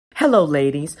Hello,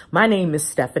 ladies. My name is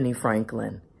Stephanie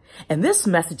Franklin, and this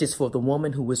message is for the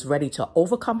woman who is ready to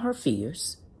overcome her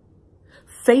fears,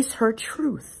 face her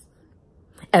truth,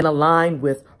 and align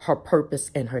with her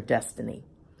purpose and her destiny.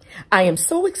 I am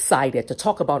so excited to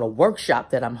talk about a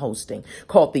workshop that I'm hosting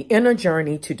called The Inner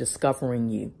Journey to Discovering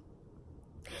You.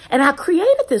 And I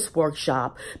created this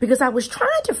workshop because I was trying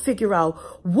to figure out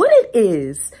what it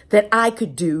is that I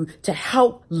could do to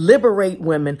help liberate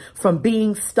women from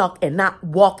being stuck and not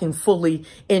walking fully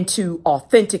into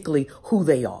authentically who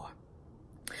they are.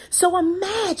 So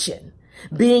imagine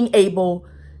being able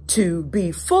to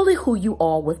be fully who you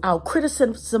are without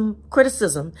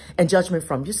criticism and judgment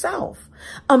from yourself.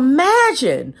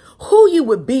 Imagine who you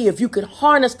would be if you could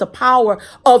harness the power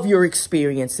of your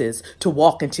experiences to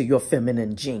walk into your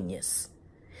feminine genius.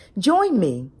 Join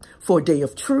me for a day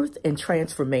of truth and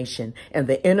transformation and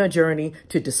the Inner Journey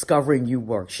to Discovering You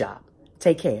workshop.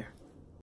 Take care.